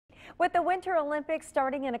With the Winter Olympics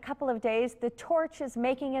starting in a couple of days, the torch is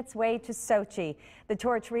making its way to Sochi. The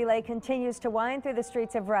torch relay continues to wind through the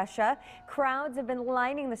streets of Russia. Crowds have been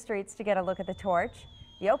lining the streets to get a look at the torch.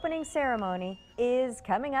 The opening ceremony is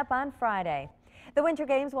coming up on Friday. The Winter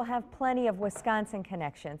Games will have plenty of Wisconsin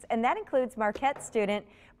connections, and that includes Marquette student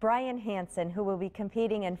Brian Hansen, who will be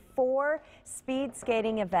competing in 4 speed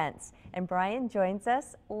skating events. And Brian joins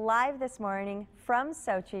us live this morning from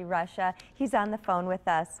Sochi, Russia. He's on the phone with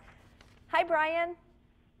us. Hi, Brian.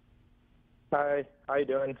 Hi, how you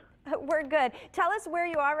doing? We're good. Tell us where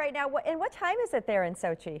you are right now, and what time is it there in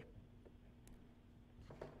Sochi?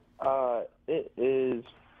 It is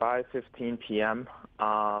 5:15 p.m.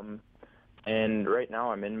 And right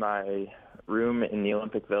now I'm in my room in the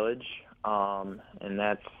Olympic Village, and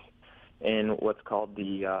that's in what's called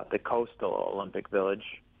the Coastal Olympic Village,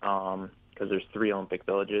 because there's 3 Olympic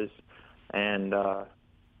villages, and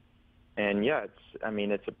yeah,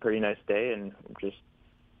 it's a pretty nice day, and I'm just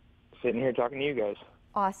sitting here talking to you guys.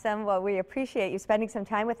 Awesome. Well, we appreciate you spending some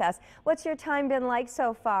time with us. What's your time been like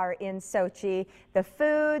so far in Sochi? The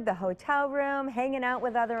food, the hotel room, hanging out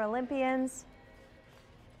with other Olympians?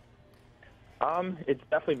 It's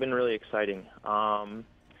definitely been really exciting.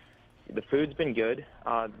 The food's been good.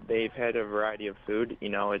 They've had a variety of food. You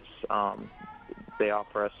know, they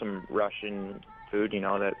offer us some Russian food, you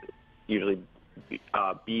know, that usually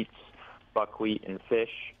beets, buckwheat, and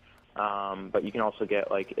fish. But you can also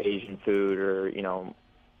get like Asian food or, you know,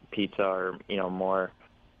 pizza or, you know, more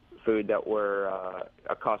food that we're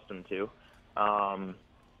accustomed to.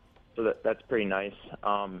 So that's pretty nice.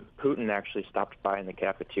 Putin actually stopped by in the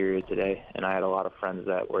cafeteria today, and I had a lot of friends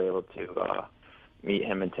that were able to meet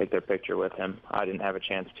him and take their picture with him. I didn't have a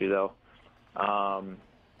chance to, though.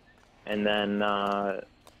 And then,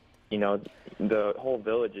 you know, the whole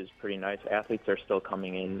village is pretty nice. Athletes are still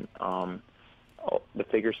coming in. The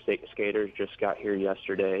figure skaters just got here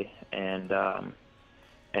yesterday, and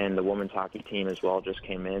the women's hockey team as well just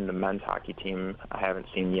came in. The men's hockey team I haven't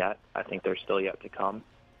seen yet. I think they're still yet to come.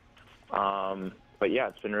 But yeah,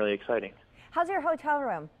 it's been really exciting. How's your hotel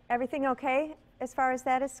room? Everything okay as far as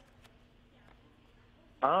that is?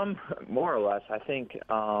 More or less. I think,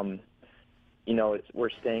 you know, we're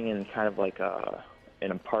staying in kind of like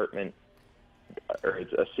an apartment, or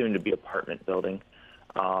it's a soon-to-be apartment building.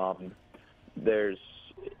 There's,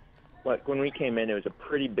 like, when we came in, it was a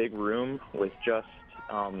pretty big room with just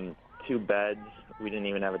 2 beds. We didn't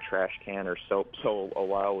even have a trash can or soap, so a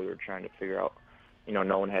while we were trying to figure out, you know,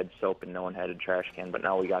 no one had soap and no one had a trash can, but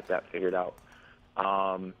now we got that figured out.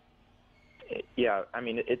 Yeah, I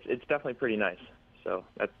mean, it's definitely pretty nice, so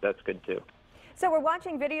that's good too. So we're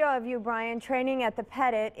watching video of you, Brian, training at the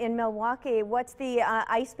Pettit in Milwaukee. What's the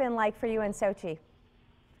ice been like for you in Sochi?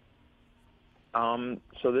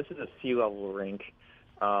 So this is a sea level rink,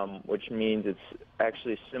 which means it's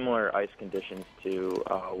actually similar ice conditions to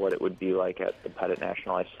what it would be like at the Pettit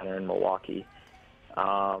National Ice Center in Milwaukee.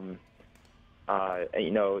 You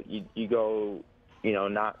know, you go, you know,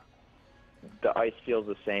 the ice feels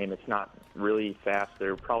the same. It's not really fast.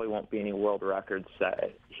 There probably won't be any world records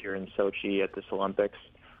set here in Sochi at this Olympics,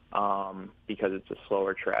 because it's a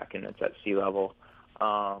slower track and it's at sea level.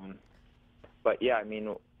 But yeah, I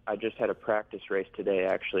mean, I just had a practice race today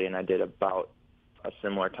actually, and I did about a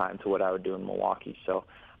similar time to what I would do in Milwaukee. So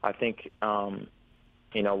I think,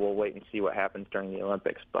 you know, we'll wait and see what happens during the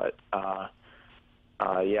Olympics, but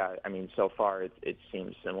yeah, I mean, so far it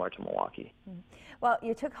seems similar to Milwaukee. Well,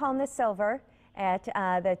 you took home the silver at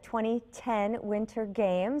the 2010 Winter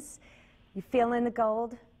Games. You feeling the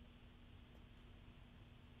gold?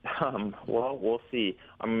 Well, we'll see.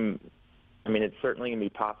 I mean, it's certainly going to be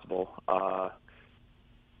possible.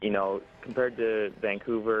 You know, compared to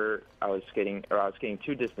Vancouver, I was skating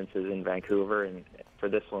 2 distances in Vancouver, and for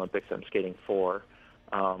this Olympics, I'm skating 4.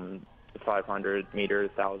 The 500 meter,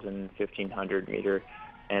 1,000, 1,500 meter,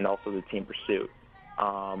 and also the team pursuit.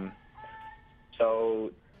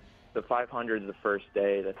 So the 500 is the first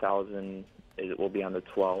day, the 1,000 will be on the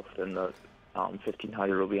 12th, and the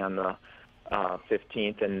 1,500 will be on the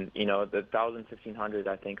 15th. And, you know, the 1,000, 1,500,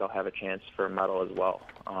 I think I'll have a chance for a medal as well.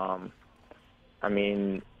 I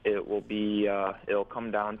mean, it will be, it'll come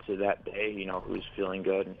down to that day, you know, who's feeling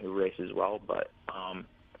good and who races well, but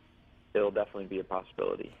it'll definitely be a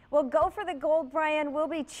possibility. Well, go for the gold, Brian. We'll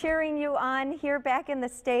be cheering you on here back in the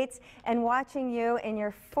States and watching you in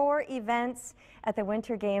your 4 events at the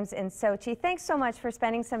Winter Games in Sochi. Thanks so much for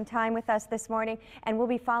spending some time with us this morning, and we'll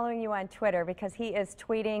be following you on Twitter because he is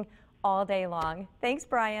tweeting all day long. Thanks,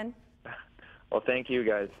 Brian. Well, thank you,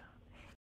 guys.